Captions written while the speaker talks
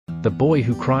The boy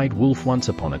who cried wolf. Once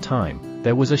upon a time,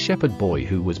 there was a shepherd boy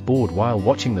who was bored while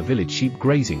watching the village sheep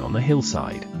grazing on the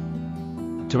hillside.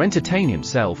 To entertain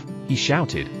himself, he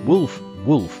shouted, "Wolf,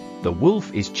 wolf, the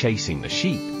wolf is chasing the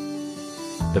sheep."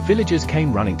 The villagers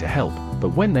came running to help,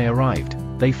 but when they arrived,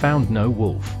 they found no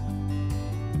wolf.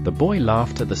 The boy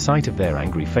laughed at the sight of their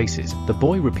angry faces. The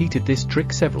boy repeated this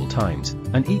trick several times,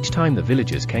 and each time the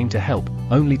villagers came to help,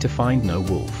 only to find no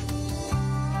wolf.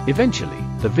 Eventually,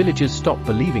 the villagers stopped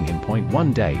believing him.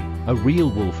 One day, a real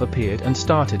wolf appeared and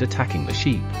started attacking the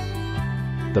sheep.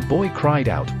 The boy cried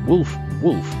out, "Wolf,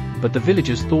 wolf," but the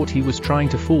villagers thought he was trying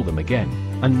to fool them again,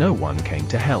 and no one came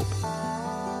to help.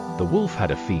 The wolf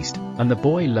had a feast, and the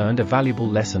boy learned a valuable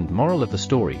lesson. Moral of the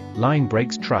story: lying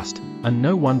breaks trust, and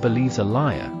no one believes a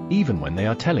liar, even when they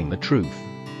are telling the truth.